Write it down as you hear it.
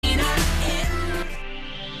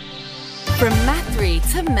From Mathry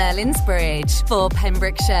to Merlin's Bridge for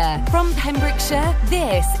Pembrokeshire. From Pembrokeshire,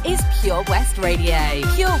 this is Pure West Radio.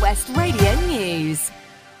 Pure West Radio News.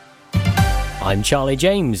 I'm Charlie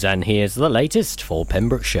James, and here's the latest for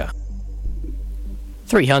Pembrokeshire.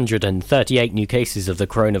 338 new cases of the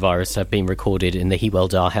coronavirus have been recorded in the Hywel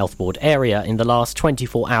Dda Health Board area in the last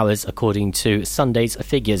 24 hours, according to Sunday's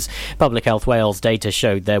figures. Public Health Wales data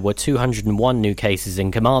showed there were 201 new cases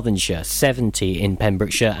in Carmarthenshire, 70 in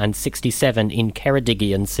Pembrokeshire and 67 in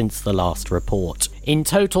Ceredigion since the last report. In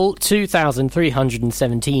total,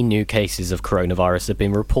 2,317 new cases of coronavirus have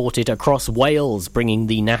been reported across Wales, bringing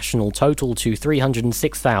the national total to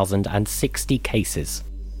 306,060 cases.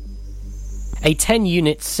 A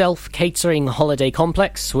 10-unit self-catering holiday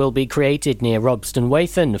complex will be created near Robston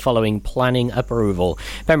Wathen following planning approval.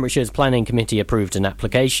 Pembrokeshire's Planning Committee approved an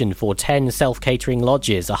application for 10 self-catering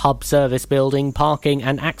lodges, a hub service building, parking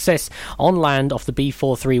and access on land off the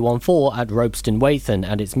B4314 at Robston Wathen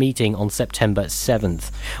at its meeting on September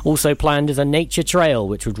 7th. Also planned is a nature trail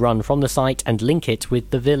which would run from the site and link it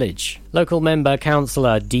with the village. Local member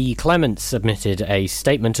councillor Dee Clements submitted a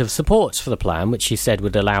statement of support for the plan, which she said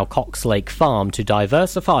would allow Cox Lake Farm to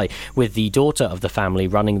diversify, with the daughter of the family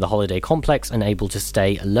running the holiday complex and able to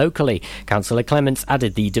stay locally. Councillor Clements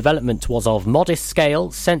added the development was of modest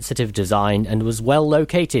scale, sensitive design and was well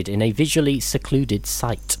located in a visually secluded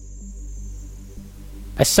site.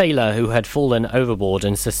 A sailor who had fallen overboard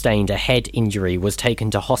and sustained a head injury was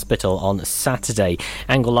taken to hospital on Saturday.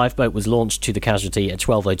 Angle Lifeboat was launched to the casualty at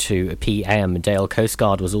 12:02 p.m. Dale Coast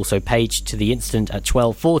Guard was also paged to the incident at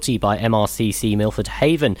 12:40 by MRCC Milford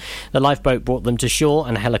Haven. The lifeboat brought them to shore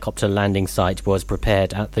and a helicopter landing site was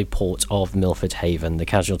prepared at the port of Milford Haven. The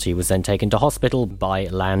casualty was then taken to hospital by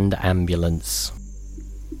land ambulance.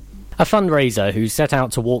 A fundraiser who set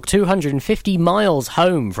out to walk 250 miles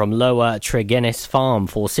home from Lower Tregennis Farm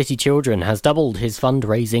for city children has doubled his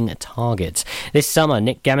fundraising target. This summer,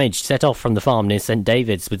 Nick Gamage set off from the farm near St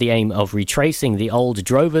David's with the aim of retracing the old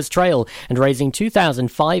Drovers Trail and raising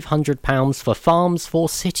 £2,500 for Farms for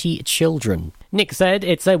City Children. Nick said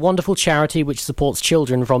it's a wonderful charity which supports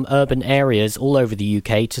children from urban areas all over the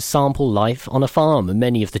UK to sample life on a farm.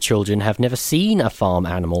 Many of the children have never seen a farm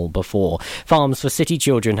animal before. Farms for City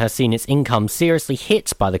Children has seen its income seriously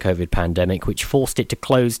hit by the COVID pandemic, which forced it to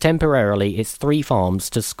close temporarily its 3 farms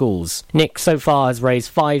to schools. Nick so far has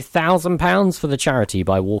raised £5,000 for the charity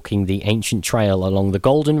by walking the ancient trail along the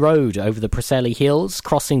Golden Road over the Preseli Hills,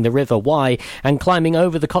 crossing the River Wye and climbing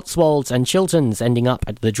over the Cotswolds and Chilterns, ending up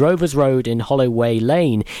at the Drovers Road in Holloway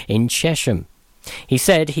Lane in Chesham. He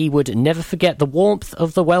said he would never forget the warmth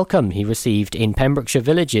of the welcome he received in Pembrokeshire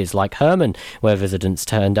villages like Herman, where visitors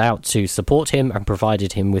turned out to support him and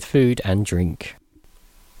provided him with food and drink.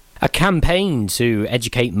 A campaign to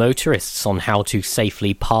educate motorists on how to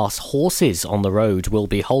safely pass horses on the road will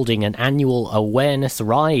be holding an annual awareness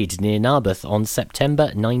ride near Narberth on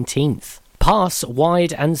September 19th. Pass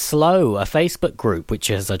Wide and Slow, a Facebook group which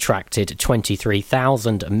has attracted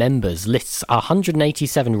 23,000 members, lists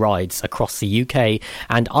 187 rides across the UK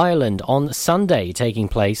and Ireland on Sunday, taking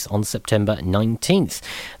place on September 19th.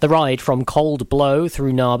 The ride from Cold Blow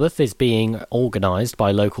through Narberth is being organised by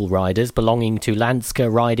local riders belonging to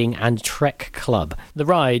Lanska Riding and Trek Club. The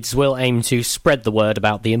rides will aim to spread the word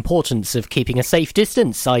about the importance of keeping a safe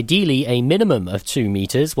distance, ideally a minimum of 2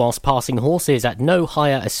 metres, whilst passing horses at no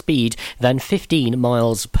higher a speed than 15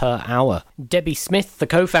 miles per hour. Debbie Smith, the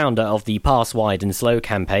co-founder of the Pass Wide and Slow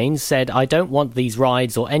campaign, said, "I don't want these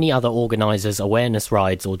rides or any other organisers' awareness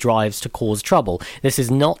rides or drives to cause trouble. This is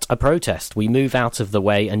not a protest. We move out of the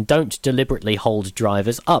way and don't deliberately hold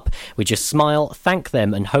drivers up. We just smile, thank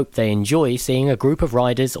them and hope they enjoy seeing a group of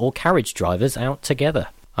riders or carriage drivers out together."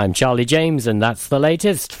 I'm Charlie James, and that's the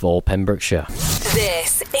latest for Pembrokeshire.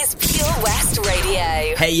 This is Pure West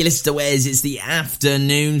Radio. Hey, you listen to Wes, it's the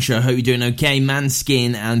afternoon show. Hope you're doing okay.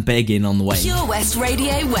 Manskin and Begging on the way. Pure West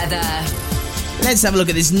Radio weather. Let's have a look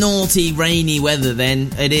at this naughty, rainy weather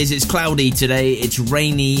then. It's cloudy today, it's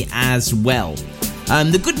rainy as well.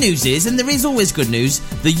 The good news is, and there is always good news,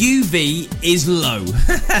 the UV is low,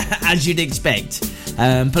 as you'd expect.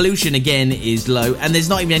 Pollution, again, is low, and there's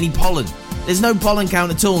not even any pollen. There's no pollen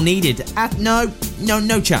count at all needed. No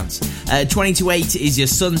chance. 20 to 8 is your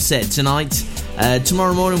sunset tonight.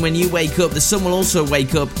 Tomorrow morning when you wake up, the sun will also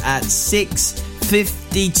wake up at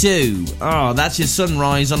 6:52. Oh, that's your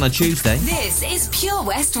sunrise on a Tuesday. This is Pure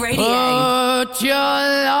West Radio. Put your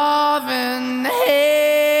loving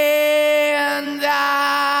hand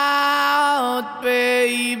out,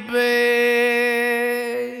 baby,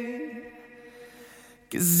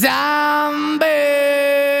 'cause I'm begging.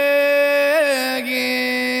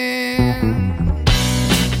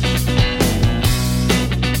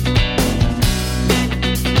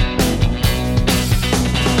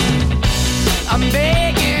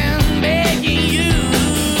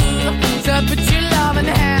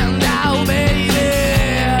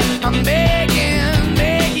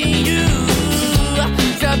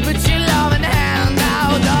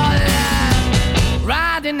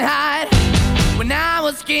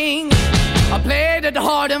 it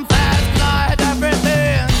hard and fast, 'cause I had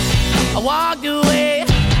everything. I walked away,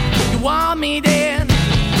 you want me then,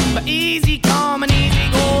 but easy come and easy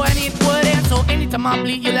go, and it wouldn't. So anytime I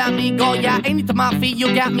bleed, you let me go. Yeah, anytime I feel,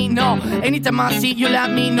 you got me, no. Anytime I see, you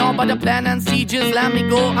let me know. But the plan and see, just let me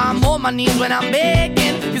go. I'm on my knees when I'm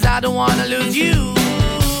begging, 'cause I don't wanna lose you.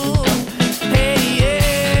 Hey,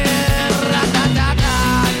 yeah, ra-da-da-da,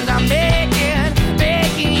 'cause I'm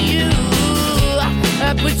begging you.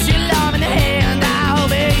 Put your love in the hand now,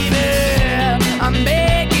 baby. I'm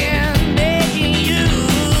begging you.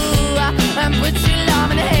 Put your love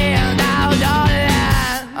in the hand now, darling.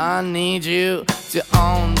 I need you to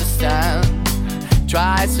understand.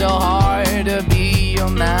 Try so hard to be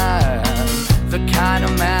your man, the kind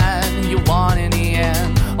of man you want in the end.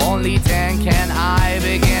 Only then can I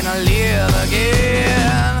begin to live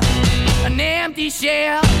again. An empty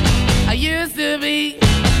shell I used to be.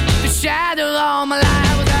 The shadow all my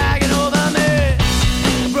life was hanging over me.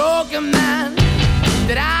 A broken man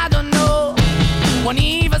that I don't know won't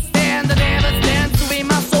even stand, that never stands to be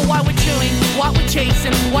my soul. Why we're chewing, why we're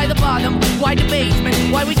chasing, why the bottom, why the basement,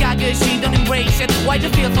 why we got good, she don't embrace it, why the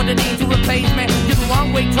feel for the need to replace me. You're the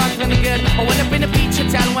wrong way, trying to be good. I went up in the feature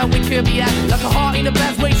town where we could be at, like a heart in the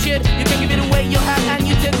best way, shit. You can give it away, you have, and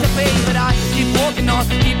you tend to pay. But I keep walking on,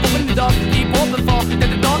 keep opening the door, keep open for that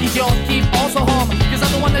the door is yours, keep also home, 'cause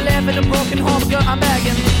I'm the one that live in a broken home. Girl, I'm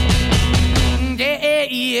begging,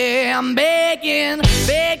 yeah, I'm begging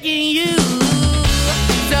you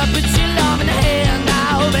to put your love in the hand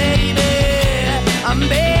now, baby. I'm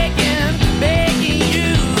begging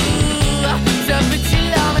you to put your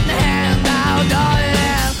love in the hand now,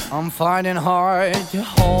 darling. I'm finding hard to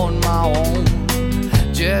hold my own,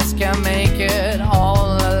 just can't make it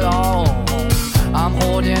all alone. I'm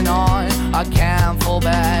holding on, I can't fall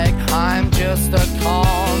back. I'm just a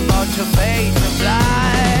call, but your face is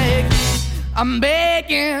black. I'm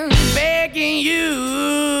begging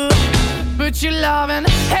you, put your loving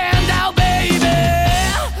hand out, baby.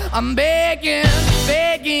 I'm begging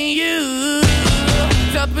you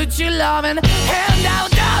to put your loving hand out,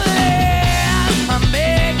 darling. I'm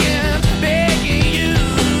begging you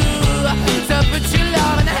to put your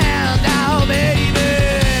loving hand out, baby.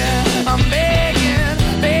 I'm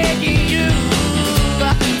begging you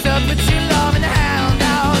to put your loving hand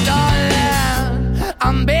out, darling.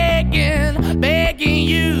 I'm begging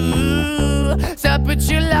you to put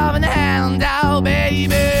your loving hand out,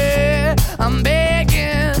 baby. I'm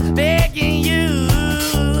begging you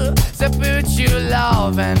to put your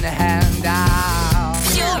loving hand out.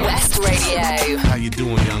 Pure West Radio. How you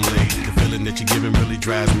doing, young lady? The feeling that you're giving really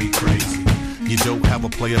drives me crazy. You don't have a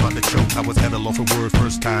play about the choke. I was at a loss for word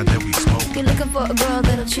first time that we spoke. You're looking for a girl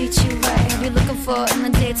that'll treat you right. You're looking for in the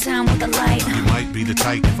daytime with the light. You might be the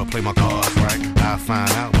type if I play my cards right. I'll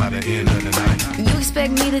find out by the end of the night. You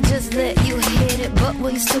expect me to just let you hit it, but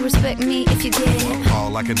will you still respect me if you get it?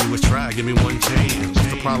 All I can do is try, give me one chance. What's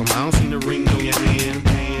the problem? I don't see the ring on your hand.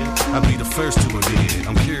 I'll be the first to admit.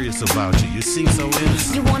 I'm curious about you. You seem so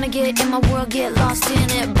innocent. You wanna get in my world, get lost in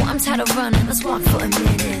it. Boy, I'm tired of running. Let's walk for a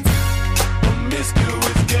minute.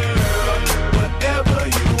 Promiscuous girl, whatever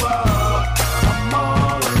you are, I'm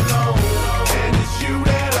all alone, and it's you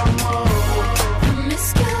that I want.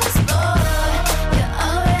 Promiscuous boy, you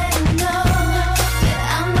already know that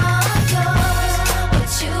I'm all yours. What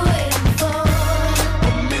you waiting for?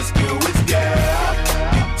 Promiscuous girl,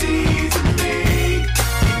 you teasing me.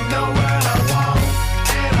 You know what I want,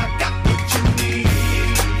 and I got what you need.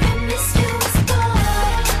 Promiscuous boy,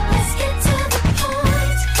 let's get to the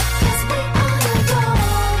point, 'cause we on a roll.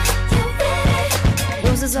 You ready?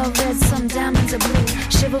 Roses are red, some diamonds are blue.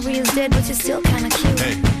 Chivalry is dead, but you're still kinda cute.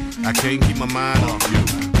 Hey, I can't keep my mind off you.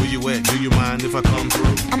 Where you at? Do you mind if I come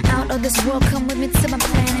through? I'm out of this world, come with me to my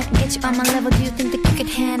planet. Get you on my level, do you think that you could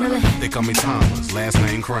handle it? They call me Thomas, last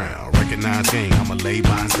name Crown. Recognize game, I'ma lay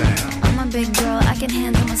mine down. I'm a big girl, I can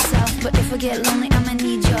handle myself. But if I get lonely, I'ma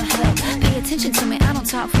need your help. Pay attention to me, I don't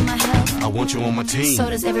talk for my health. I want you on my team. So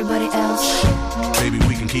does everybody else. Baby,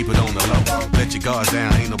 we can keep it on the low. Let your guard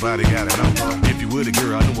down, ain't nobody gotta know. If you were the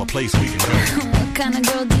girl, I know a place we can go. What kind of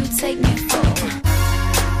girl do you take me for?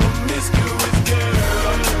 Promiscuous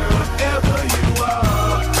girl, whatever you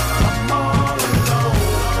are, I'm all alone,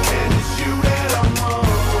 and it's you that I want.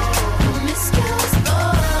 Promiscuous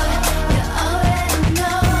boy, you already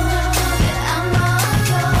know that I'm all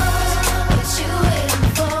yours. What you waiting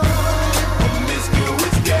for?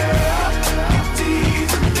 Promiscuous girl, you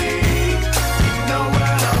teasing me. You know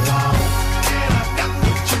what I want, and I got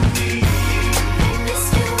what you need.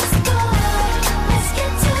 Promiscuous boy, let's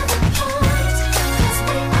get to the point, 'cause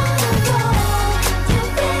we on a roll. You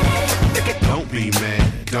ready? Don't be mad.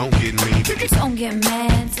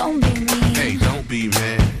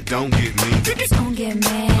 don't get me. Don't get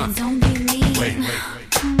mad, don't be mean. Wait.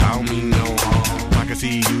 I don't mean no harm. I can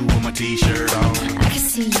see you with my t-shirt on. I can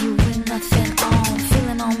see you with nothing on.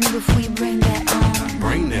 Feeling on me before you bring that on.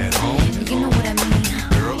 Bring that home. You know what I mean.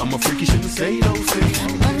 Girl, I'm a freak, you shouldn't say those things.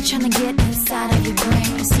 I'm only trying to get inside of your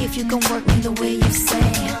brain. See if you can work me the way you say.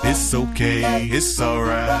 It's okay, it's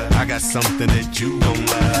alright. I got something that you gon'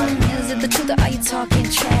 like. Is it the truth or are you talking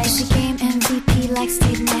trash? Is the game MVP like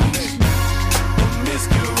Steve Nash?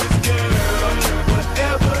 Promiscuous girl,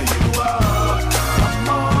 whatever you are, I'm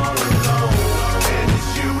all alone, and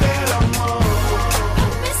it's you that I want.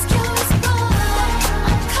 Promiscuous boy,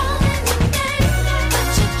 I'm calling your name, but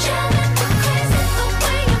you're driving me crazy the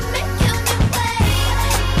way you're making me wait.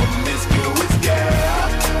 Promiscuous girl,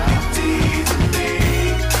 you teasing me.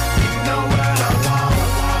 You know what I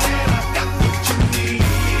want, and I got what you need.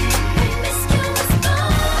 Promiscuous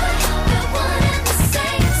boy, we're one and the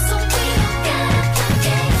same, so we don't gotta play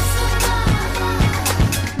games no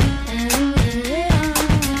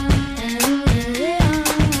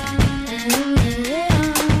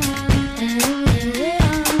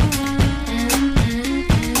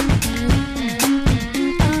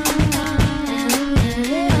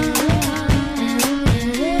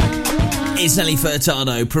It's Nelly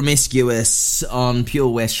Furtado, Promiscuous on Pure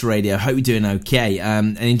West Radio. Hope you're doing okay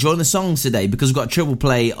and enjoying the songs today, because we've got a triple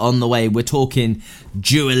play on the way. We're talking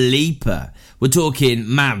Dua Lipa. We're talking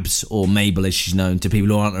Mabs, or Mabel as she's known to people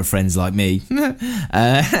who aren't her friends like me. And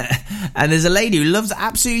there's a lady who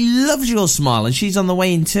absolutely loves your smile, and she's on the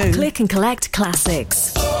way in too. Click and collect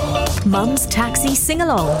classics. Mum's taxi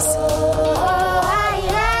sing-alongs.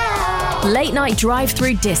 Late night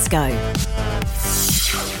drive-through disco.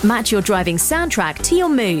 Match your driving soundtrack to your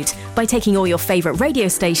mood by taking all your favourite radio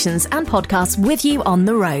stations and podcasts with you on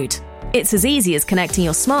the road. It's as easy as connecting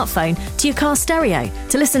your smartphone to your car stereo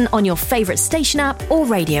to listen on your favourite station app or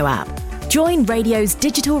radio app. Join radio's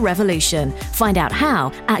digital revolution. Find out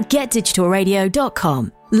how at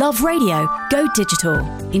getdigitalradio.com. Love radio, go digital.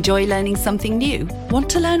 Enjoy learning something new? Want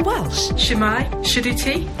to learn Welsh? Shemai,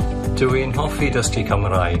 Shuduti. Dwi'n hoffi dysgu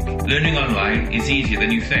Cymraeg. Learning online is easier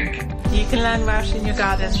than you think. You can learn Welsh in your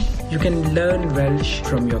garden. You can learn Welsh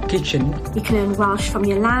from your kitchen. You can learn Welsh from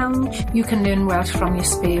your lounge. You can learn Welsh from your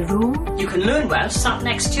spare room. You can learn Welsh sat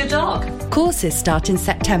next to your dog. Courses start in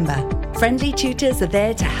September. Friendly tutors are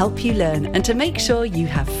there to help you learn and to make sure you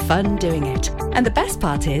have fun doing it. And the best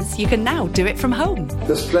part is, you can now do it from home.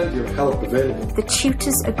 There's plenty of help available. The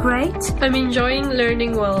tutors are great. I'm enjoying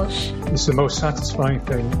learning Welsh. It's the most satisfying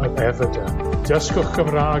thing I've ever done. Dysgwch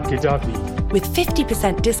Cymraeg gyda fi. With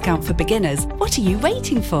 50% discount for beginners, what are you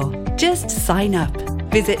waiting for? Just sign up.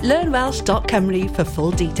 Visit learnwelsh.cymru for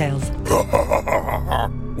full details.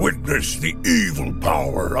 Witness the evil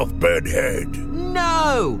power of Bedhead.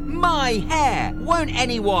 No! My hair! Won't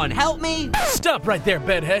anyone help me? Stop right there,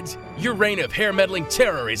 Bedheads. Your reign of hair-meddling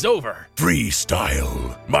terror is over.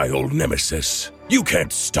 Freestyle, my old nemesis. You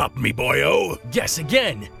can't stop me, boyo. Guess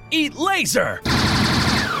again. Eat laser!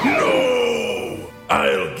 No!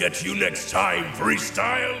 I'll get you next time,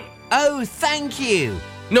 Freestyle. Oh, thank you.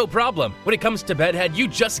 No problem. When it comes to Bedhead, you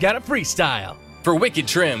just gotta freestyle. For wicked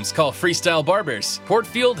trims, call Freestyle Barbers,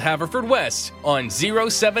 Portfield, Haverfordwest, on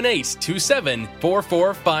 07827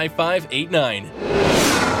 445589.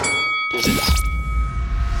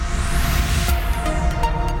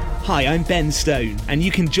 Hi, I'm Ben Stone, and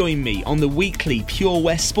you can join me on the weekly Pure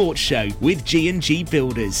West Sports Show with G&G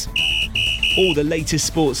Builders. All the latest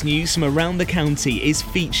sports news from around the county is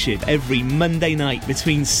featured every Monday night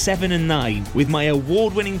between 7 and 9 with my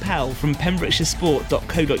award-winning pal from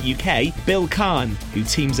PembrokeshireSport.co.uk, Bill Kahn, who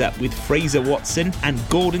teams up with Fraser Watson and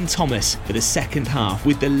Gordon Thomas for the second half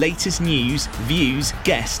with the latest news, views,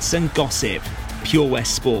 guests and gossip. Pure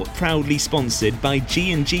West Sport, proudly sponsored by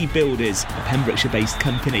G&G Builders, a Pembrokeshire-based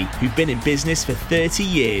company who've been in business for 30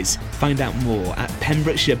 years. Find out more at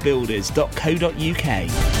PembrokeshireBuilders.co.uk.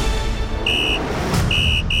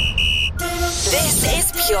 This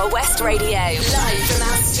is Pure West Radio, live from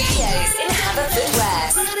our studios in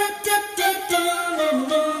Haverfordwest.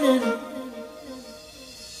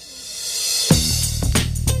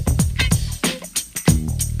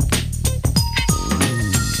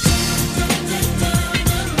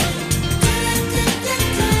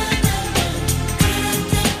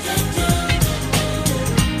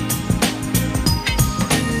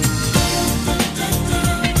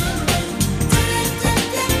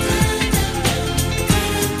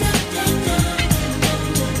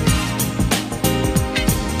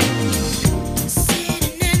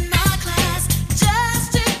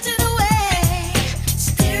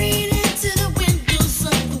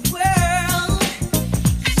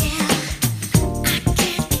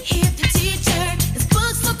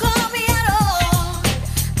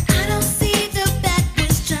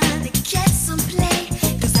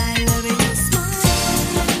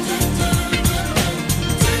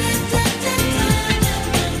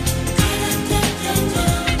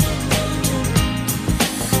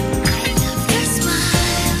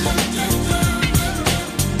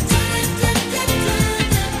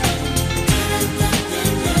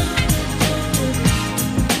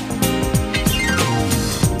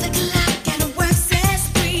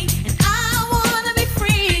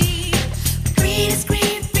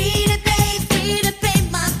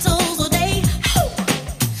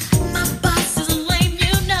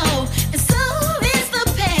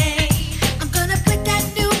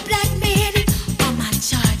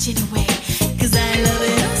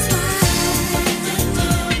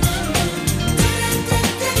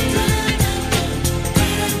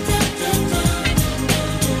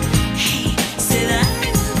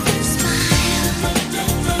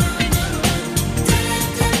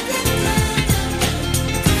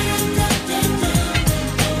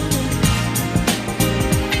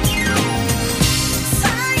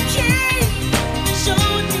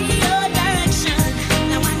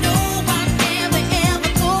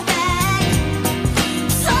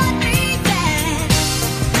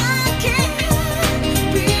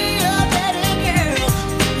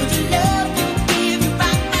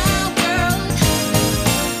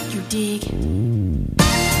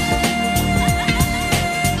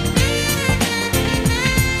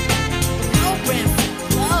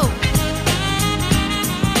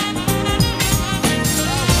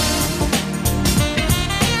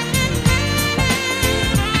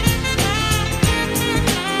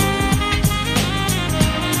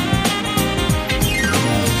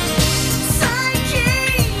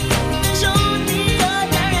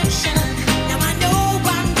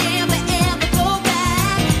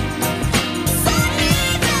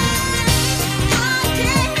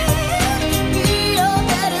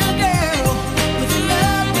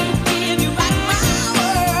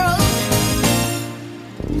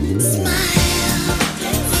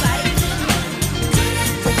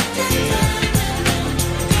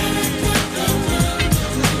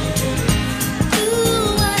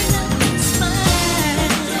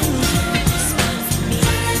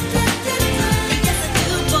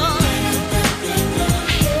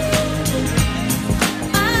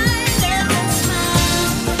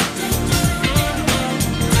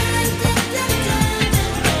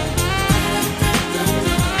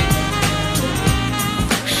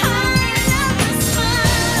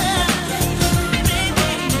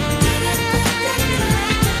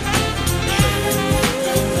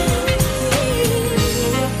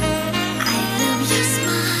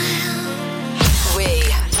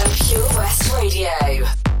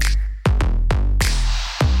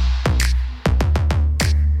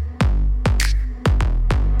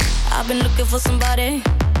 been looking for somebody,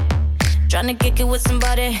 trying to kick it with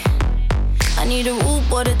somebody. I need a rude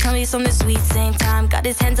boy to tell me something sweet. Same time, got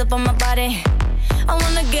his hands up on my body. I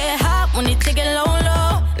wanna get hot when he take it low,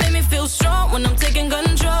 low. Make me feel strong when I'm taking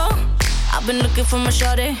control. I've been looking for my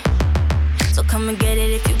shorty, so come and get it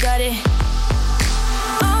if you got it.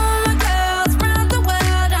 All my girls round the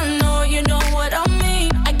world, I know you know what I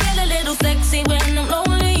mean. I get a little sexy when I'm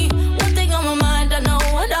lonely. One thing on my mind, I know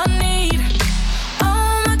what I need.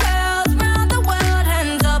 All my girls round the world,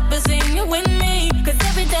 hands up and sing it with me. Cause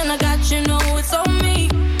everything I got, you know it's on me.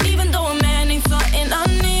 Even though a man ain't something I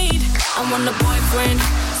need. I want a boyfriend,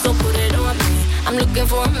 so put it on me. I'm looking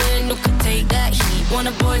for a man who can take that heat. Want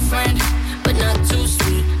a boyfriend, but not too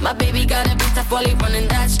sweet. My baby got a bit tough while he running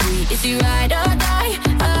that street. Is he ride or die?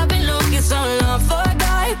 I've been looking so long for a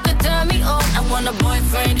guy who could turn me on. I want a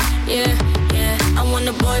boyfriend, yeah, yeah. I want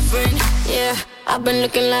a boyfriend, yeah. I've been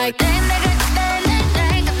looking like where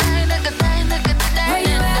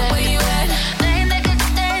you at? Where you at?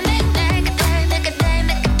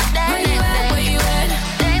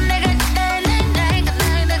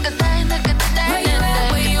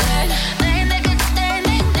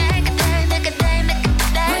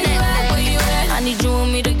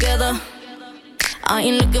 I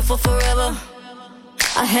ain't looking for forever.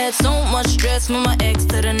 I had so much stress from my ex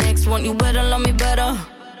to the next one. You better love me better.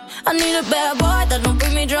 I need a bad boy that don't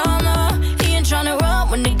bring me drama. He ain't tryna run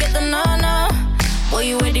when they get the nana. Boy,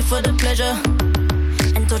 you ready for the pleasure?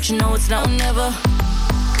 And don't you know it's now or never?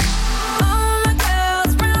 All my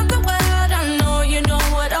girls round the world, I know you know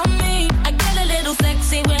what I mean. I get a little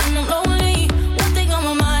sexy when I'm lonely. One thing on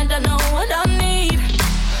my mind, I know what I need.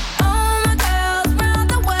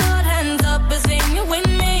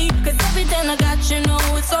 I got you know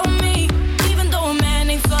it's on me. Even though a man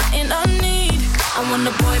ain't something I need. I want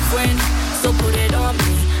a boyfriend, so put it on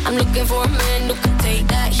me. I'm looking for a man who can take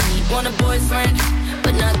that heat. Want a boyfriend,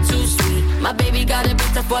 but not too sweet. My baby got a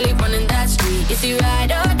bit tough while he running that street. Is he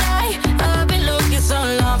ride or die? I've been looking so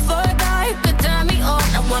long for a guy who could turn me on.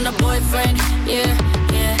 I want a boyfriend, yeah,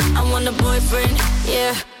 yeah. I want a boyfriend,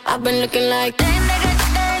 yeah. I've been looking like where you at?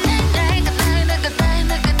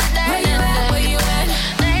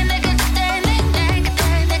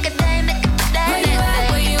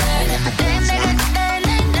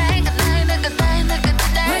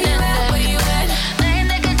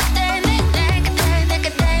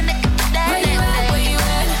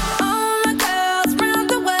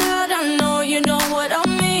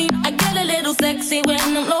 Sexy when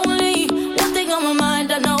I'm lonely. One thing on my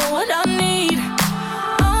mind, I know what I need.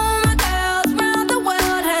 All my girls round the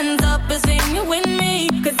world, hands up and sing it with me.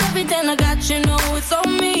 Cause everything I got, you know it's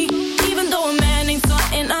on me. Even though a man ain't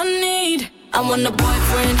something I need. I want a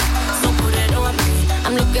boyfriend, so put it on me.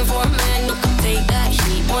 I'm looking for a man who can take that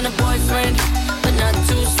heat. Want a boyfriend, but not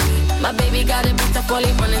too sweet. My baby got a bit tough while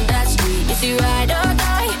he running that street. Is he ride or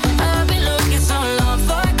die? I've been looking so long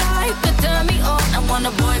for a guy who could turn me on. I want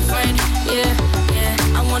a boyfriend, yeah, yeah.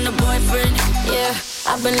 I want a boyfriend, yeah.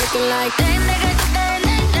 I've been looking like where you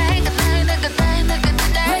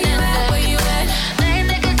at? Where you at?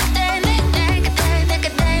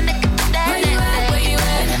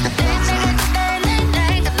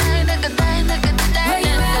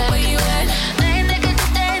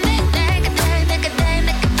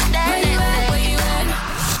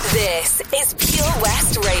 This is Pure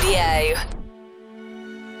West Radio.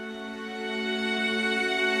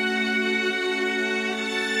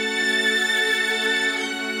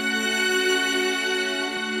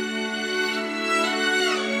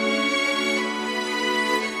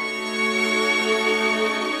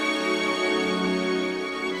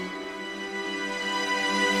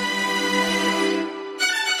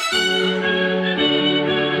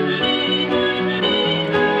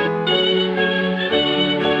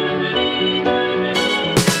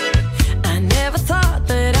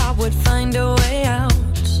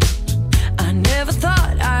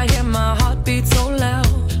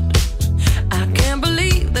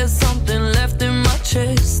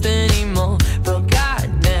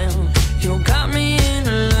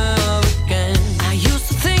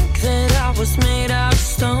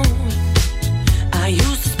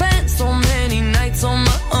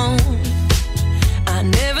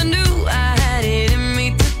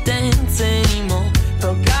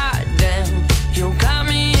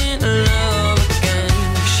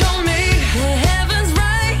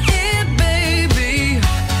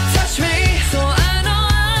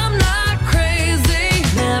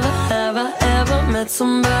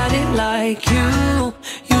 Somebody like you.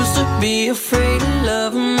 Used to be afraid of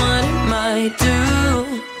love and what it might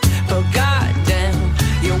do, but goddamn,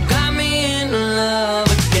 you got me in love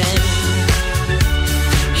again.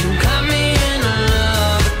 You got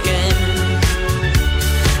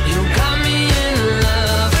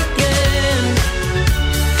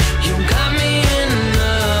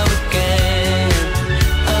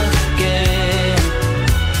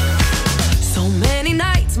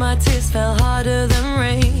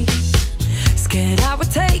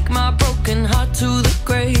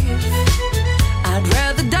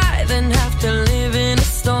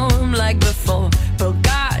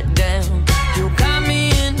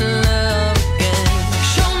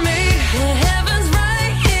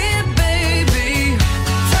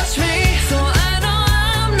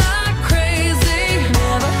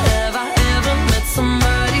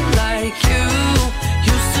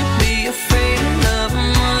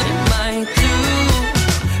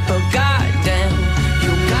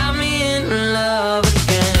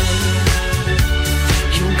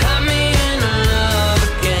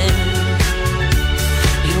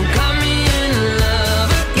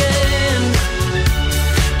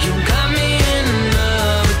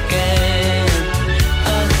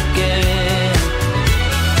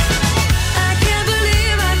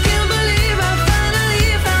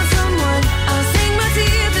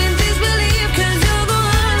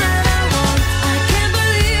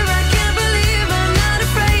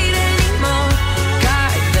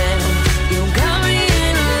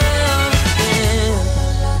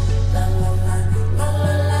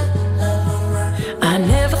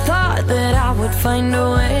find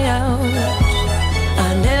a way out.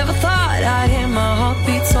 I never thought I'd hear my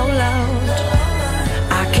heartbeat so loud.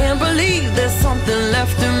 I can't believe there's something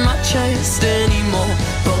left in my chest anymore.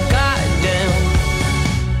 But goddamn,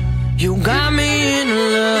 you got me in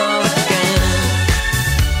love again.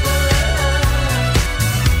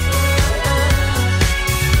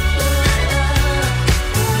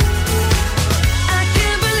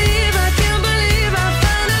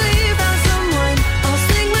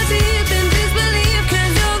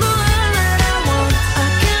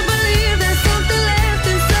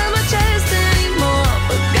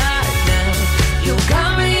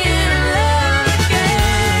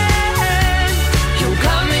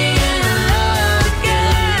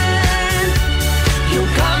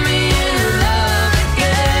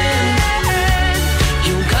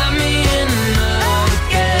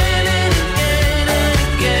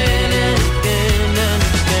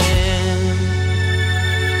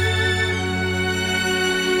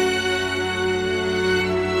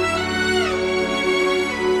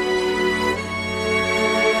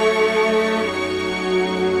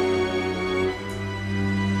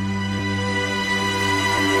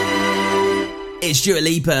 It's Dua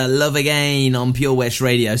Lipa, Love Again on Pure West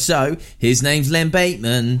Radio. So, his name's Len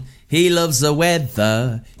Bateman. He loves the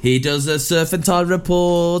weather. He does a surf and tide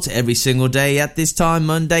report every single day at this time,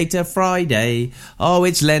 Monday to Friday. Oh,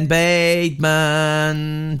 it's Len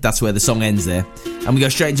Bateman. That's where the song ends there. And we go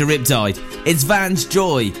straight into Riptide. It's Vance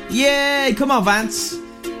Joy. Yay! Come on, Vance.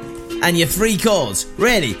 And your 3 chords.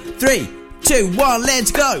 Ready? 3, 2, 1,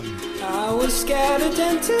 let's go. I was scared of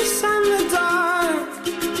dentists and the dark.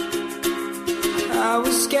 I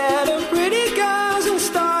was scared of pretty girls and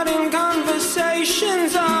starting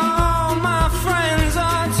conversations. All my friends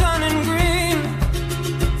are turning green.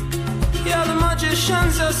 Yeah, the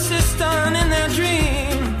magician's assistant in their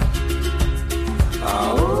dream.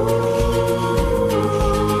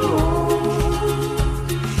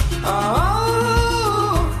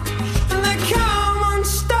 And they come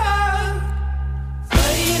unstuck.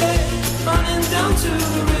 Lady, running down to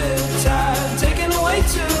the riptide, taken away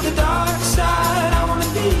to the dark side.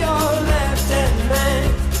 Your left-hand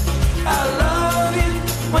man, I love you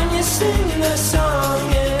when you're singing that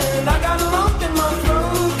song, and I got a lump in my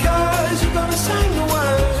throat 'cause you're gonna sing the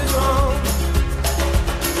words wrong.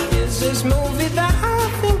 Is this movie that I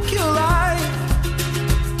think you like?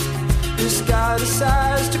 This guy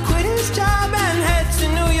decides to quit his job and head to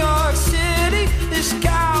New York City. This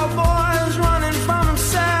cowboy's running from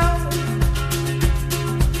himself.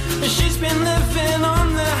 She's been living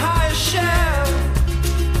on the highest shelf.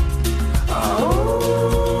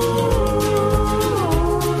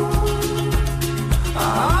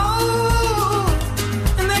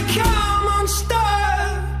 And they come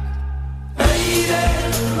unstuck. Lady,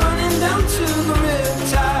 running down to the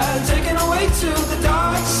riptide, taken away to the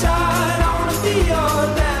dark side. I wanna be your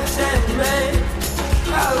left-hand man.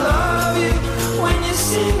 I love you when you're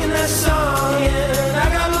singing that song, and I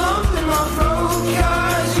got a lump in my throat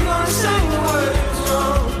 'cause you're gonna sing the words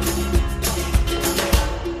wrong.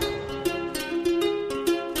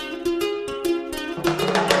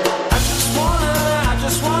 I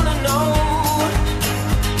just wanna know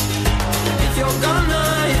if you're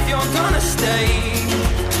gonna stay.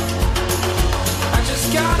 I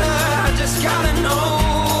just gotta know.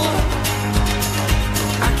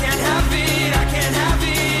 I can't have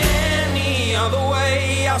it any other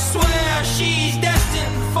way. I swear she's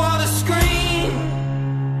destined for the screen.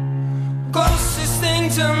 Closest thing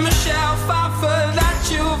to Michelle Pfeiffer that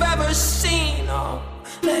you've ever seen. Oh,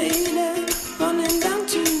 lady, running down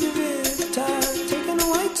to the riptide, taken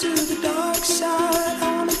away to the dark side. I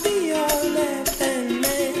wanna be your left-hand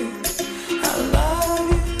man. I love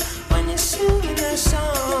you when you're singing that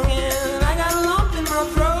song, and I got a lump in my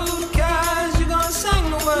throat 'cause you're gonna sing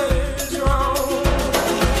the words wrong.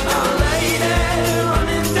 Oh, lady,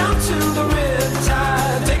 running down to the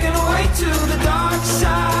riptide, taken away to the dark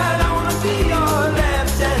side. I wanna be your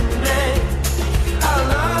left-hand man. I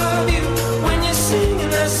love you when you're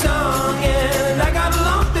singing that song, and I got a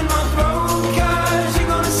lump in my throat 'cause you're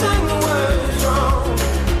gonna sing the words wrong.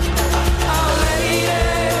 Oh, lady,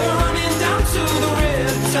 running down to the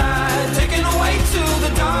riptide, taken away to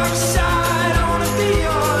the dark side. I wanna be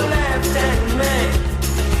your left-hand man.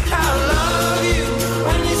 I love you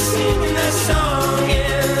when you're singing that song,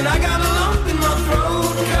 and I got a lump in my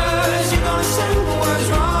throat 'cause you're gonna sing the words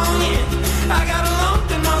wrong. Yeah, I got a lump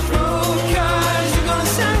in my throat 'cause you're gonna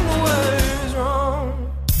sing the words wrong.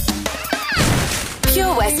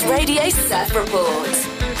 Pure West Radio Surf Report.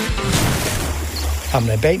 I'm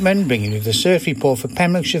Len Bateman, bringing you the surf report for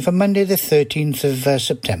Pembrokeshire for Monday the 13th of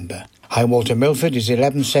September. High water Milford is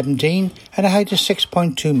 11.17 and a height of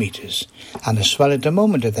 6.2 metres. And the swell at the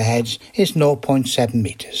moment at the heads is 0.7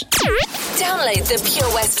 metres. Download the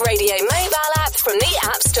Pure West Radio mobile app from the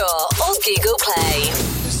App Store or Google Play.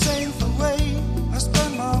 This ain't the way I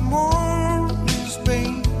spend my mornings,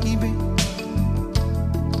 baby.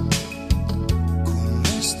 ¿Cómo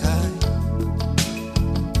estás?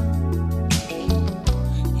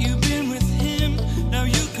 You've been with him, now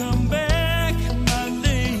you come back, my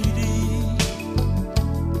lady.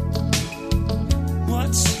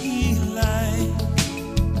 What's he like?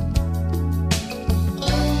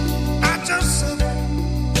 I just sit and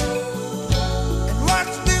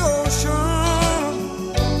watch the ocean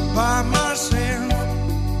by myself,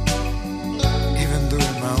 even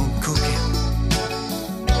doing my own cooking.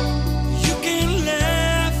 You can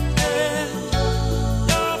laugh at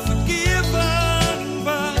you're forgiven,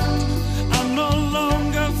 but I'm no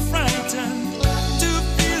longer frightened to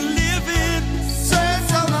be living.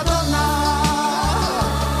 Senza una donna,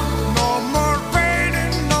 no more pain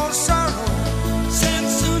and no sorrow.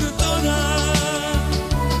 Senza una donna,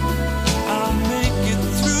 I'll make it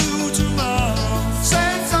through tomorrow.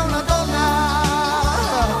 Senza una donna,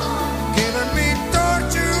 giving me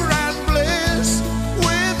torture and bliss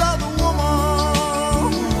without a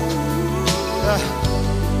woman.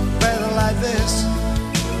 Better like this.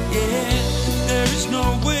 Yeah, there is no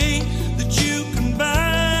way that you can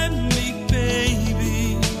buy me,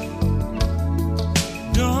 baby.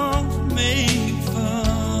 Don't make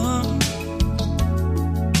fun.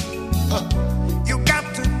 You got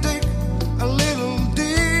to dig a little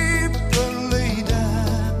deeper later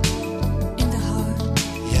in the heart.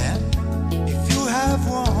 Yeah, if you have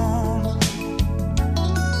one.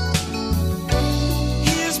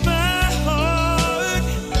 Here's my heart.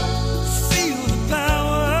 Feel the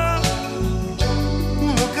power.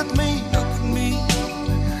 Look at me. Look at me.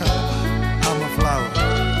 I'm a flower.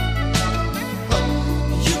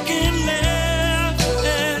 You can laugh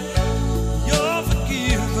at you're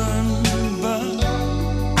forgiven, but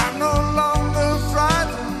I'm no longer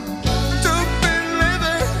frightened to be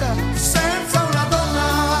living. Senza una donna,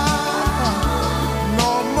 no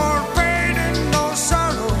more pain and no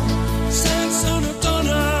sorrow. Senza una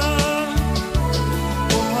donna,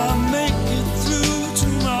 oh, I'll make it through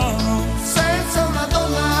tomorrow. Senza una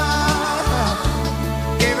donna,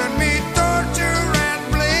 giving me torture and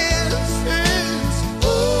bliss.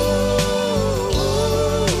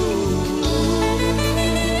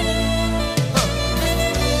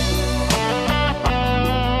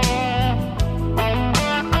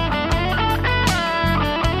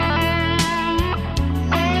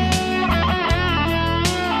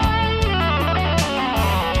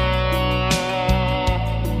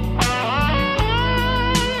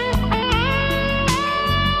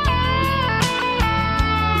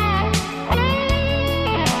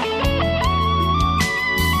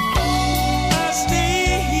 I stay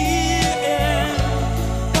here and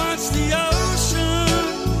watch the ocean.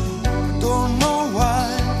 Don't know why,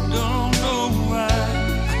 don't know why.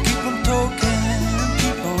 I keep on talking,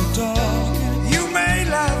 keep on talking. You may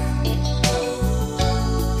laugh,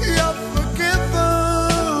 you're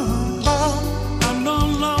forgiven, but I'm no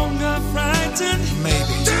longer frightened.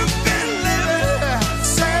 Maybe to be living.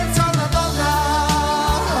 Senza una donna,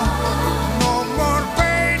 no more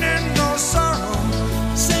pain and no sorrow.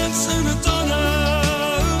 Senza una donna,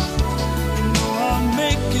 you know I'll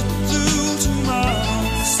make it through tomorrow.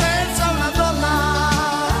 Senza una donna,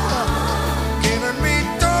 giving me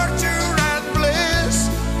torture and bliss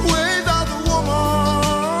without a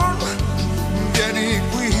woman. Vieni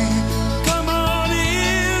qui, come on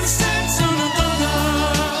in. Senza una donna,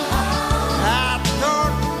 I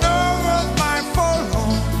don't know what might follow.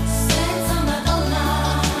 Senza una donna,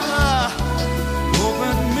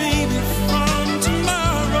 open maybe from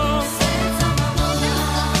tomorrow. Senza una donna,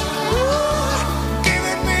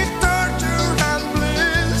 giving me torture and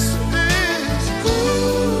bliss.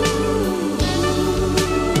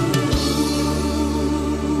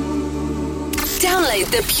 Download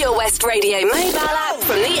the Pure West Radio mobile app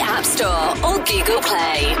from the App Store or Google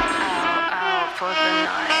Play.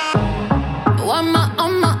 Oh, I'm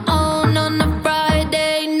on my own on a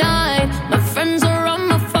Friday night. My friends are on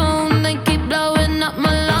my phone, they keep blowing up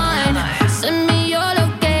my line. Send me your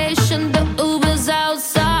location, the Uber's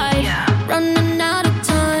outside. Running out of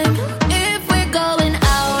time. If we're going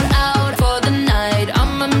out for the night,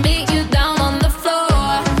 I'ma meet you down on the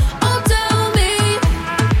floor. Oh, tell me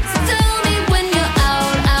when you're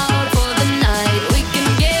out for the night. We can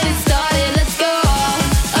get it started, let's go.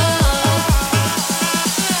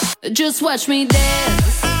 Just watch me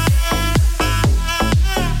dance.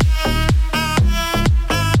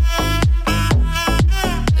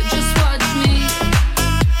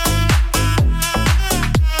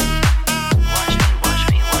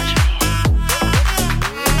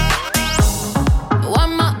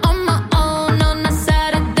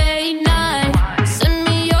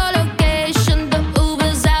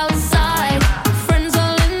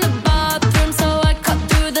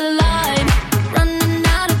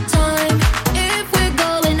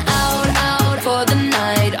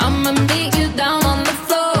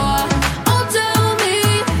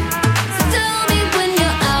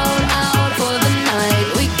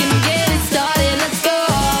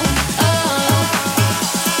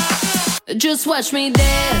 Just watch me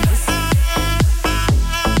dance.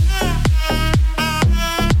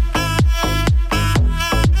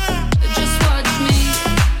 Just watch me.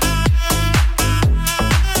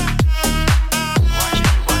 Watch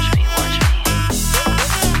me.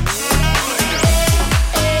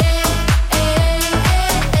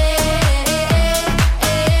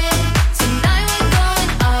 Tonight we're going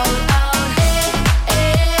all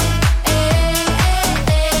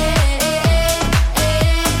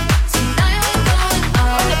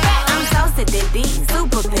out. I'm so acidity,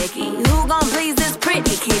 super picky. Who gon' please this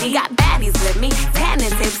pretty kitty? Got baddies with me, tan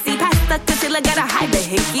and tipsy. Pass the concealer, gotta hide the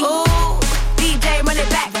hickey. Ooh, DJ run it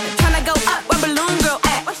back, tryna go up where Balloon Girl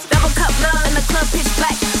at. Double cup love in the club, pitch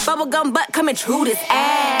black. Bubblegum butt coming true this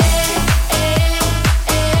ass.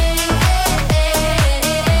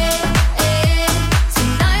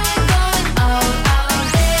 Tonight we're going all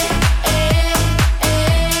out.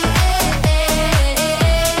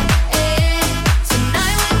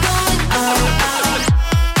 Tonight we're going all out.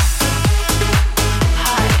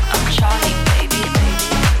 Hi, I'm Charlie, baby.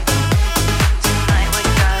 Tonight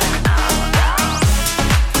we're going all out.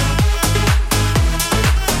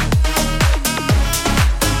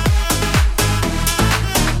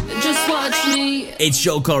 Just watch me. It's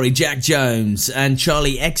Joel Corey, Jack Jones, and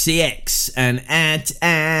Charlie XCX, and at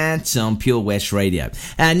on Pure West Radio.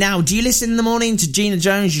 And now, do you listen in the morning to Gina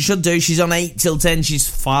Jones? You should do. She's on 8 till 10. She's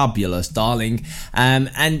fabulous, darling.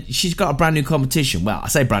 And she's got a brand new competition. Well, I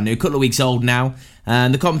say brand new, a couple of weeks old now.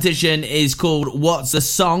 And the competition is called What's a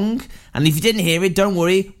Song? And if you didn't hear it, don't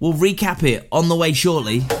worry, we'll recap it on the way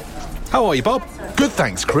shortly. How are you, Bob? Good,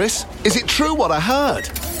 thanks, Chris. Is it true what I heard?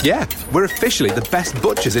 Yeah, we're officially the best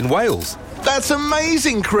butchers in Wales. That's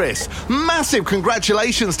amazing, Chris. Massive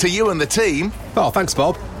congratulations to you and the team. Oh, thanks,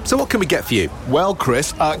 Bob. So what can we get for you? Well,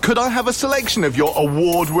 Chris, could I have a selection of your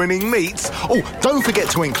award-winning meats? Oh, don't forget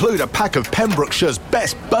to include a pack of Pembrokeshire's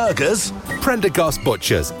best burgers. Prendergast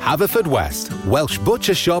Butchers, Haverfordwest, Welsh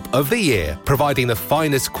Butcher Shop of the Year, providing the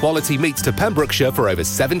finest quality meats to Pembrokeshire for over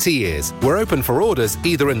 70 years. We're open for orders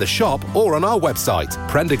either in the shop or on our website,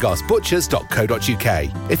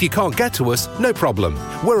 prendergastbutchers.co.uk. If you can't get to us, no problem.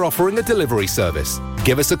 We're offering a delivery service.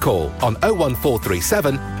 Give us a call on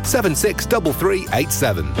 01437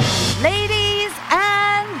 763387. Ladies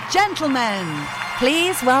and gentlemen,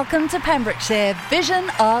 please welcome to Pembrokeshire Vision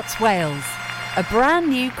Arts Wales, a brand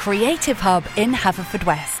new creative hub in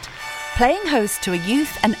Haverfordwest, playing host to a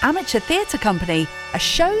youth and amateur theatre company, a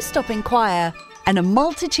show-stopping choir, and a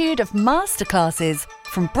multitude of masterclasses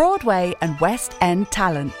from Broadway and West End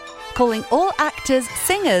talent, calling all actors,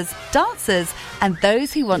 singers, dancers, and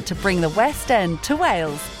those who want to bring the West End to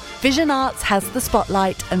Wales. Vision Arts has the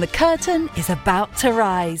spotlight and the curtain is about to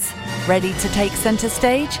rise. Ready to take centre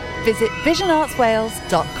stage? Visit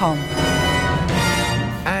visionartswales.com.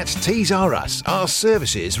 At Tees R Us, our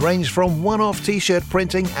services range from one-off t-shirt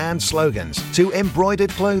printing and slogans to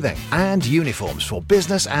embroidered clothing and uniforms for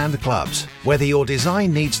business and clubs. Whether your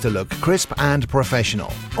design needs to look crisp and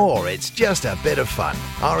professional, or it's just a bit of fun,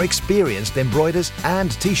 our experienced embroiders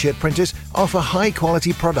and t-shirt printers offer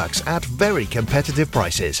high-quality products at very competitive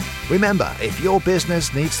prices. Remember, if your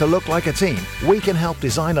business needs to look like a team, we can help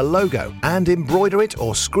design a logo and embroider it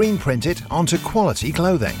or screen print it onto quality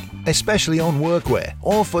clothing, especially on workwear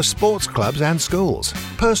or for sports clubs and schools.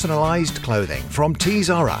 Personalised clothing from Tees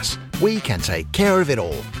R Us. We can take care of it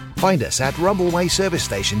all. Find us at Rumbleway Service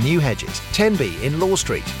Station, New Hedges, 10B in Law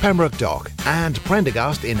Street, Pembroke Dock, and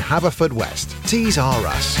Prendergast in Haverfordwest. Tees R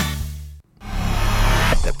Us.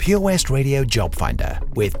 The Pure West Radio Job Finder,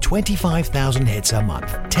 with 25,000 hits a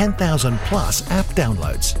month, 10,000 plus app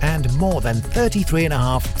downloads, and more than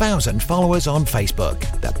 33,500 followers on Facebook.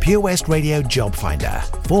 The Pure West Radio Job Finder,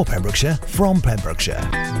 for Pembrokeshire, from Pembrokeshire.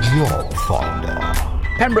 Job Finder.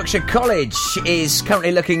 Pembrokeshire College is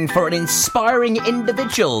currently looking for an inspiring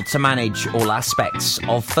individual to manage all aspects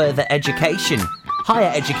of further education,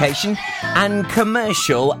 higher education and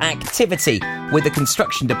commercial activity, with the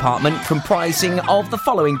construction department comprising of the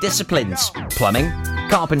following disciplines: plumbing,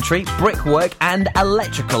 carpentry, brickwork and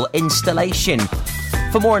electrical installation.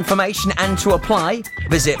 For more information and to apply,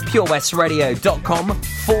 visit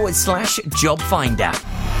purewestradio.com/job finder.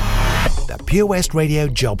 The Pure West Radio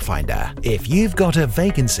Job Finder. If you've got a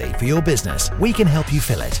vacancy for your business, we can help you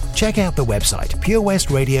fill it. Check out the website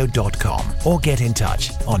purewestradio.com or get in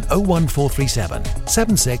touch on 01437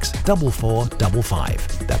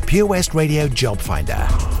 764455. The Pure West Radio Job Finder.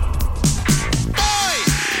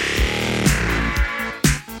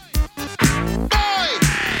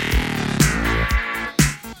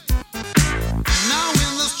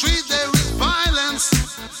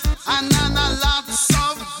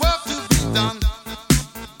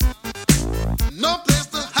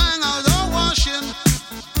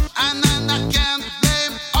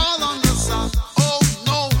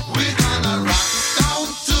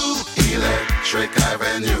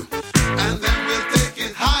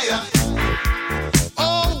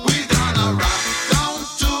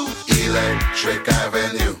 Electric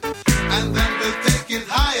Avenue, and then we'll take it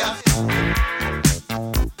higher.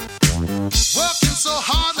 Working so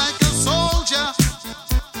hard like a soldier,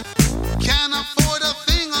 can't afford a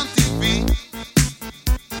thing on TV.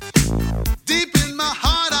 Deep in my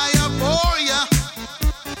heart I abhor ya,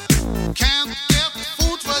 can't get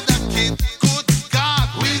food for the kid. Good God,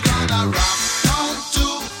 we gonna rock down to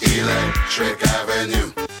Electric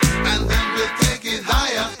Avenue, and then we'll take it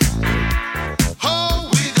higher. Oh,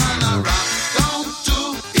 we gonna rock down to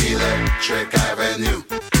Electric Avenue,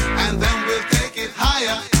 and then we'll take it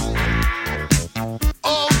higher.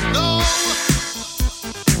 Oh no,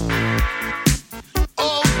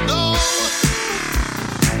 oh no,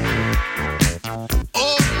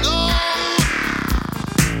 oh no,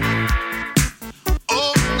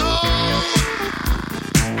 oh no,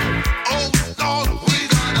 oh no, we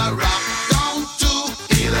gonna rock down to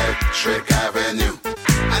Electric Avenue,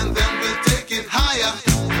 and then we'll take it higher.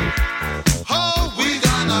 Oh, we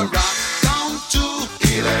gonna rock down to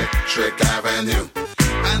Electric Avenue,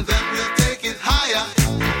 and then we'll take it higher.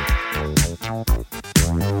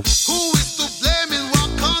 Who is to blame in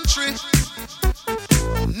one country?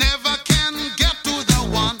 Never can get to the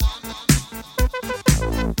one.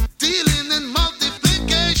 Dealing in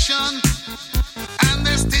multiplication, and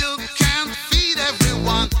they still can't feed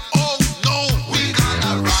everyone. Oh no, we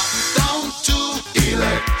gonna rock down to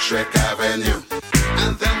Electric Avenue,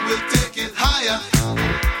 and then we'll take it higher.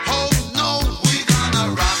 Oh no, we gonna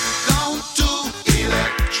rock down to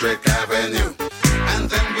Electric Avenue, and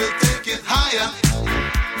then we'll take it higher.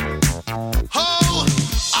 Oh,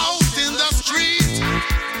 out in the street,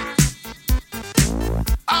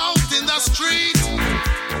 out in the street,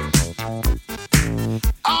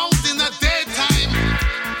 out in the daytime,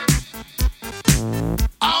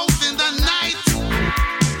 out in the night.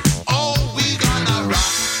 Oh, we gonna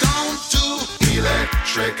rock down to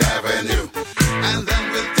Electric Avenue, and then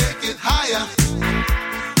we'll take it higher.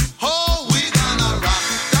 Oh, we gonna rock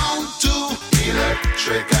down to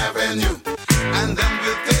Electric Avenue, and then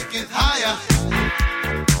we'll take it higher.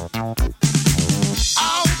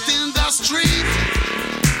 Out in the street,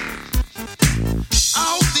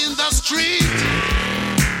 out in the street,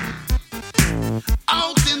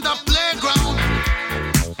 out in the playground,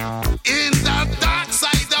 in the dark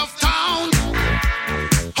side of town.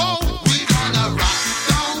 Oh, we gonna rock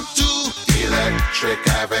down to Electric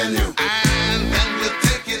Avenue, and then we'll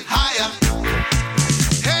take it higher.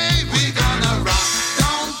 Hey, we gonna rock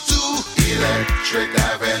down to Electric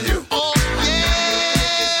Avenue. Oh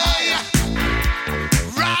yeah,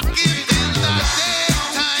 rock it in the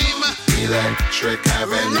daytime, Electric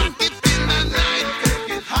Avenue. Rock it in the night, take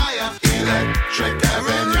it higher, Electric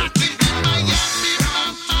Avenue. Rock it in Miami,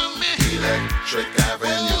 Electric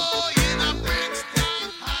Avenue.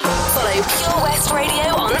 Follow Pure West Radio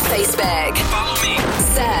on Facebook. Follow me.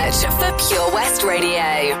 Search for Pure West Radio.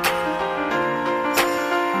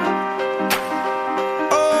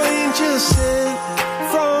 Oh, angels sent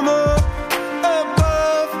from up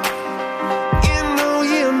above. You know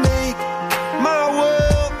you make my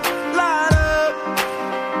world light up.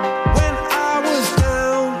 When I was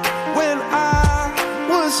down, when I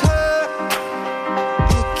was hurt,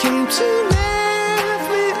 you came to lift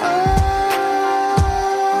me up.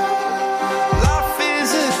 Life is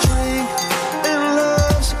a drink and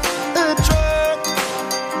love's a drug.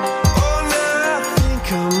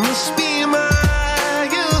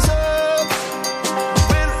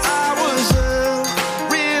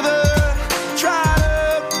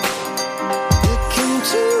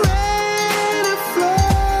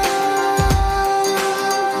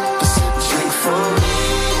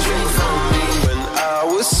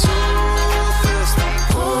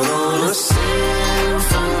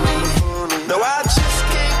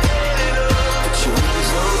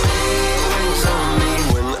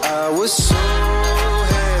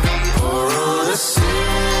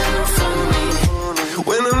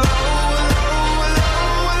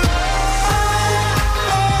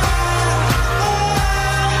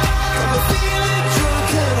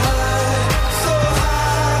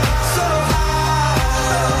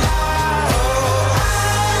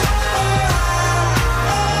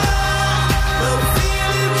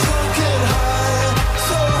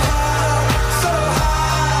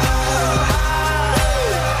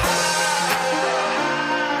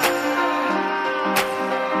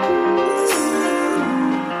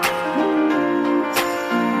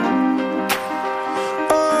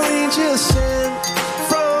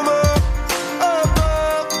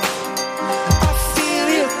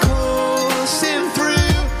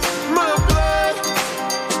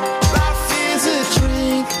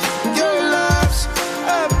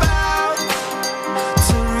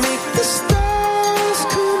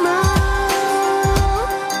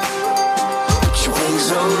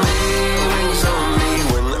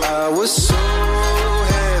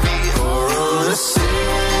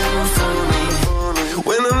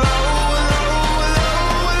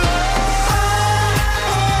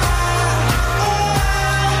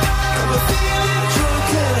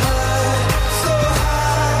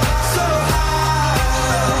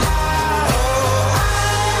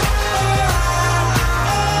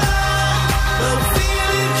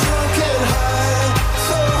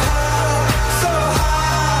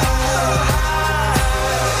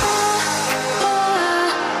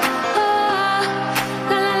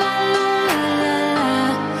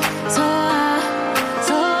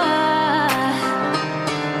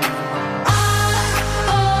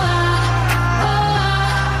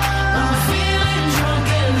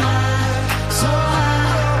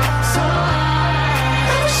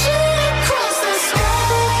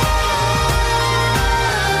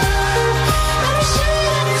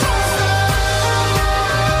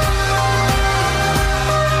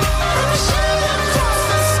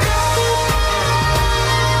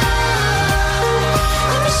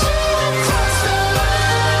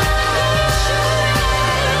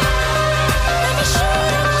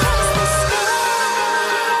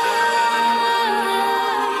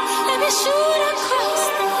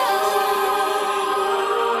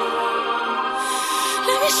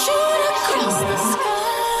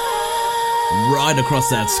 Right across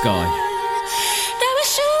that sky.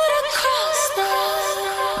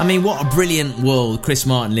 I mean, what a brilliant world Chris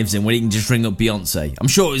Martin lives in when he can just ring up Beyonce. I'm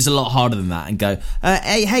sure it was a lot harder than that and go,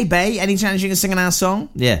 hey, bae, any chance you can sing our song?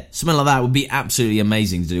 Yeah, something like that would be absolutely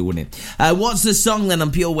amazing to do, wouldn't it? What's the song then on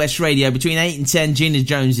Pure West Radio? Between 8 and 10, Gina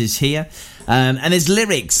Jones is here. And there's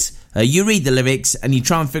lyrics. You read the lyrics and you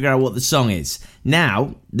try and figure out what the song is.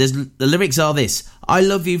 Now, the lyrics are this. I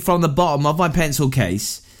love you from the bottom of my pencil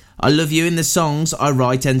case. I love you in the songs I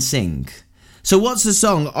write and sing. So what's the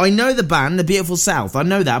song? I know the band, The Beautiful South. I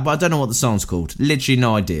know that, but I don't know what the song's called. Literally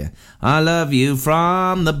no idea. I love you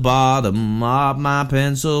from the bottom of my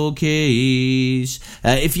pencil case.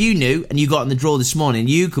 If you knew and you got in the draw this morning,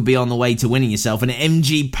 you could be on the way to winning yourself an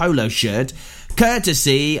MG Polo shirt,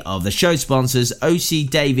 courtesy of the show sponsors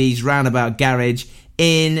OC Davies Roundabout Garage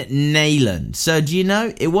in Neyland. So do you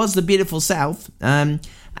know, it was The Beautiful South.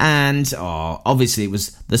 And obviously it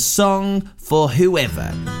was the song for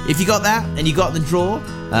whoever. If you got that and you got the draw,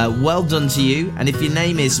 well done to you. And if your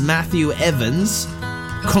name is Matthew Evans,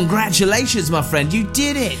 congratulations, my friend, you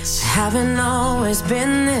did it. Haven't always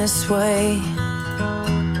been this way.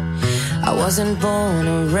 I wasn't born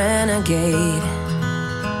a renegade.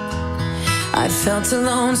 I felt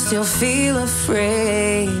alone, still feel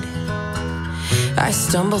afraid. I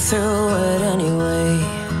stumble through it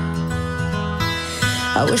anyway.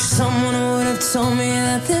 I wish someone would have told me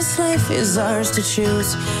that this life is ours to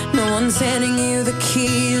choose. No one's handing you the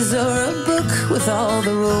keys or a book with all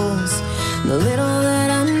the rules. The little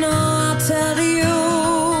that I know I'll tell you.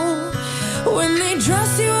 When they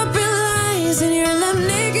dress you up in lies and you're left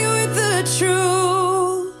naked with the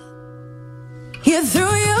truth, you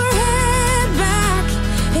throw your head back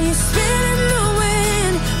and you spin in the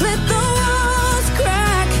wind. Let the walls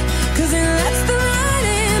crack, 'cause it lets the light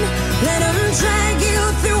in. Let them drag you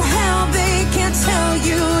through hell. They can't tell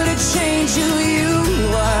you to change who you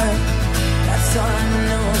are. That's all I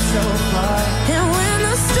know so far. And when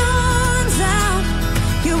the storm's out,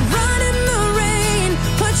 you run in the rain.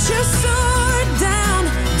 Put your sword down,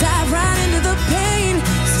 dive right into the pain.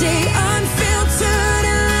 Stay unfiltered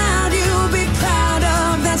and loud. You'll be proud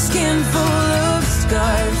of that skin full of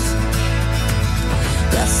scars.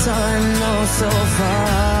 That's all I know so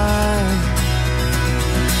far.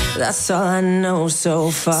 That's all I know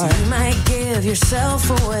so far. So you might give yourself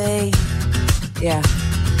away, yeah,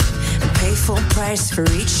 and pay full price for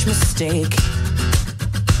each mistake.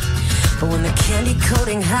 But when the candy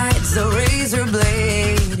coating hides the razor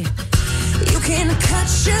blade, you can cut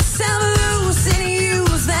yourself loose and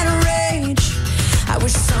use that rage. I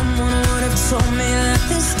wish someone would have told me that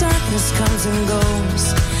this darkness comes and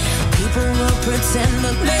goes. People will pretend,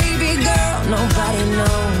 but baby girl, nobody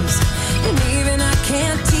knows. And even I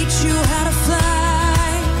can't teach you how to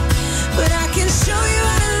fly, but I can show you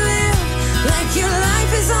how to live like your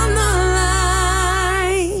life is on the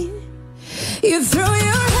line. You throw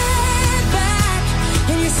your head back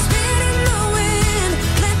and you spin in the wind.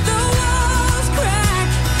 Let the walls crack,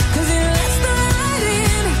 'cause it lets the light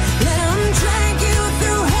in. Let them drag you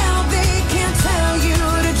through hell. They can't tell you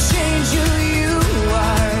to change who you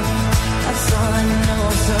are. That's all I know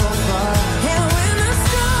so far. And when the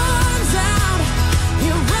storm's out,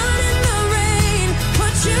 you run in the rain.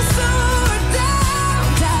 Put your sword down,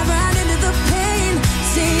 dive right into the pain.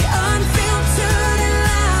 Stay unfiltered and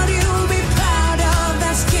loud. You'll be proud of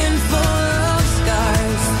that skin full of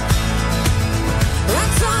scars.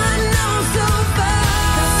 That's all I know so far.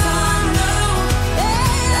 That's all I know.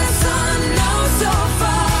 Hey, that's all I know so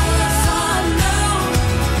far. That's all I know.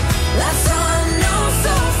 That's all I know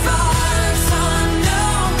so far. That's all I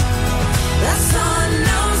know. That's all I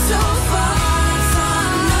know so far. That's all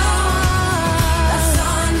I know. That's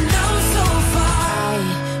all I know so far. I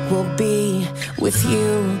will be with you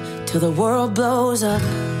till the world blows up.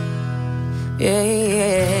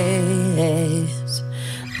 Yes.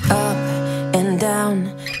 Up and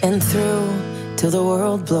down and through till the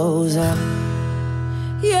world blows up.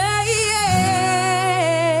 Yeah,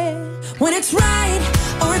 yeah. When it's right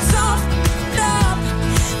or it's off, up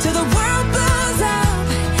till the world blows up,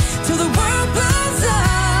 till the world blows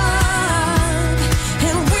up,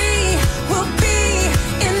 and we will be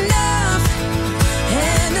enough.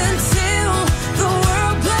 And until the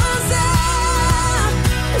world blows up,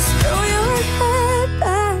 just throw your head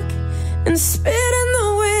back and spit in the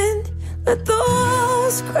wind. Let the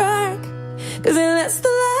walls crack, 'cause it lets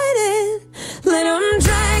the light in. Let them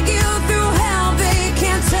drag you through hell. They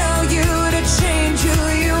can't tell you to change who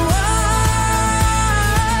you are.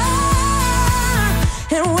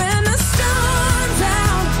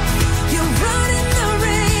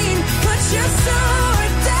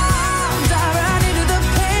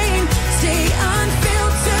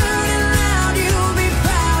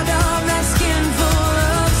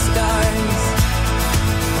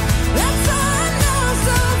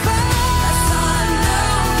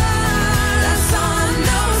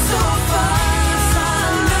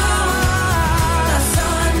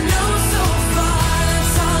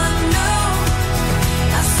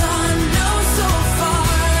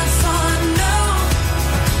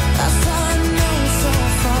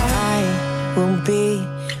 will be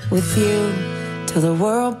with you till the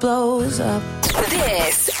world blows up.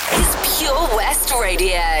 This is Pure West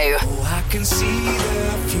Radio. Oh, I can see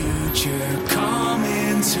the future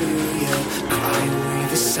coming to you. Cry away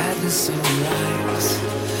the sadness in your eyes.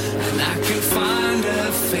 And I can find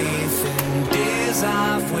a faith in days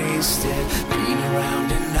I've wasted, been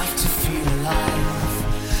around enough to feel alive.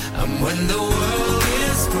 And when the world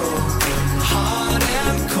is broken, hard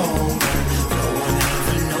and cold, no one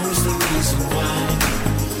ever knows the reason why.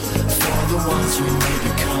 For the ones we may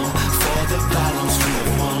become, for the battles we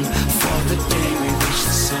have won, for the day we reach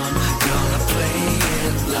the sun, gonna play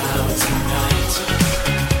it loud tonight.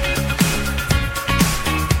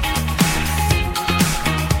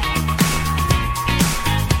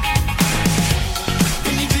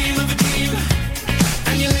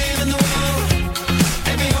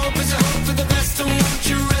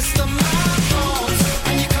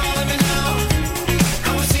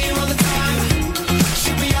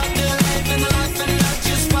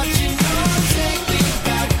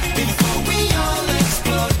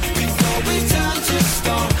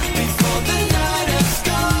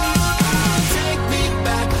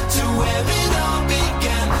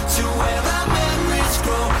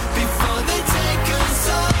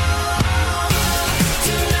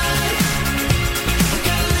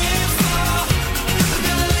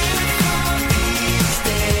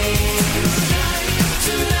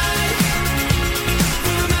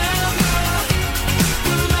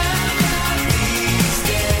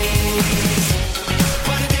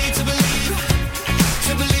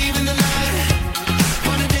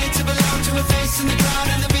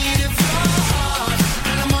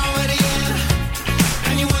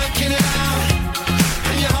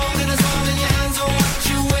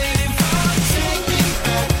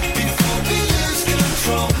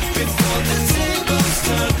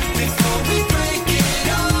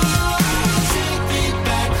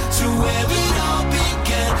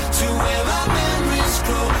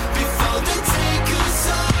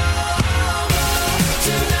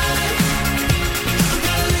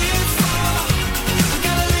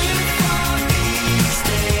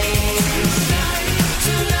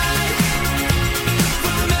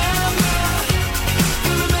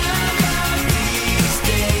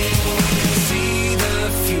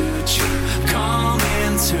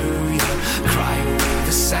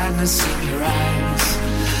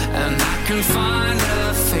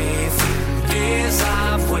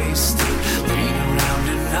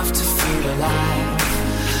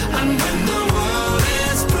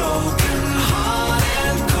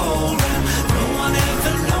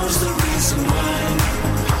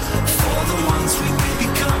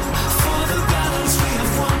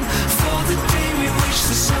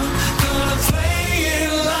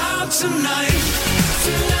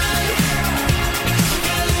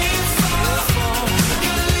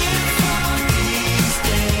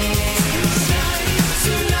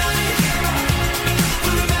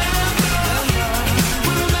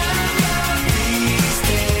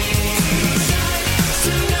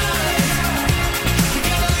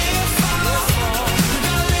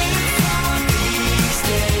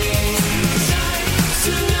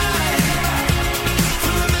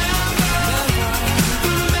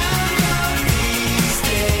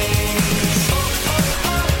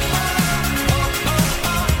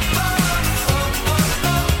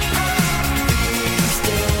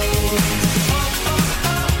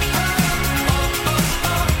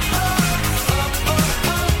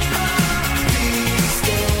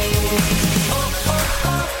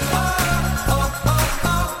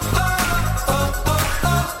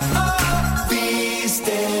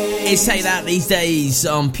 Say that these days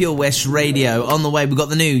on Pure West Radio. On the way, we got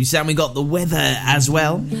the news and we got the weather as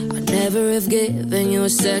well. I never have given you a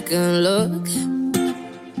second look,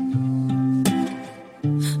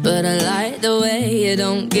 but I like the way you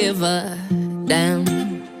don't give a damn.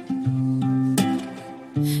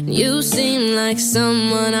 You seem like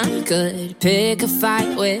someone I could pick a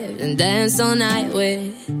fight with and dance all night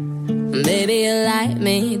with. Maybe you like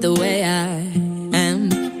me the way I am.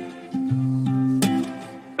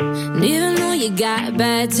 Even though you got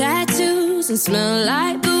bad tattoos and smell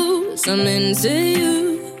like booze, I'm into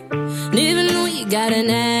you. And even though you got an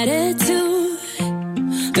attitude,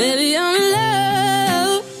 baby, I'm in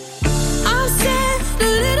love. I've said a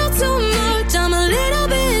little too much, I'm a little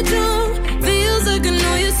bit drunk. Feels like I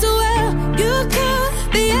know you so well. You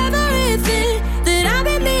could be everything that I've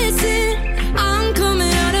been missing. I'm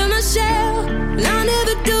coming out of my shell, and I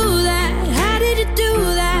never do that. How did you do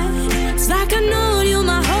that? It's like I know you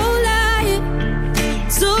my whole.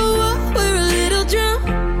 So we're a little drunk.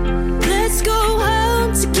 Let's go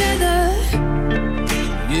home together.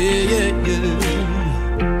 Yeah.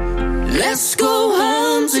 Let's go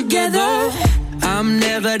home together. I'm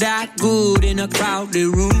never that good in a crowded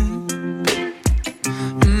room.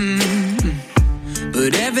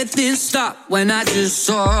 But everything stopped when I just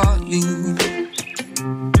saw you.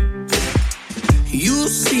 You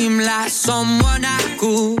seem like someone I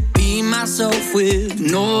could be myself with,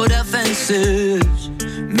 no defenses.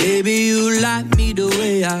 Maybe you like me the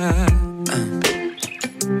way I am.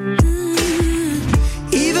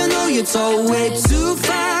 Even though you talk way too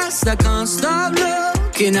fast, I can't stop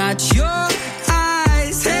looking at your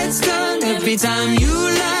eyes. Heads turn every time you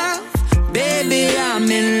laugh. Baby, I'm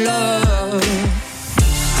in love.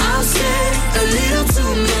 I'll say a little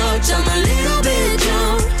too much, I'm a little bit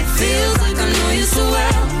drunk. Feels like I know you so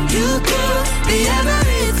well. You could be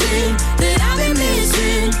everything that I've been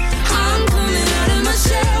missing. I'm coming out of my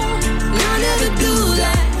shell. Now never do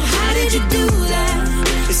that. How did you do that?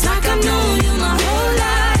 It's like I've known you my whole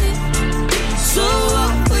life. So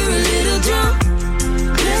we're a little drunk.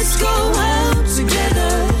 Let's go home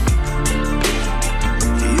together.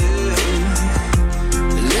 Yeah.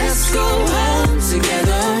 Let's go home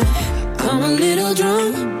together. I'm a little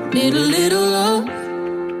drunk, need a little love.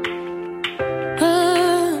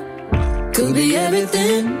 Could be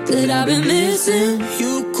everything that I've been missing.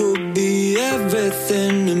 You could be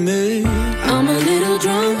everything to me. I'm a little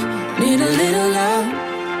drunk, need a little love.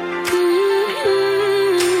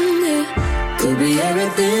 Yeah. Could be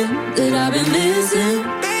everything that I've been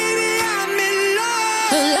missing.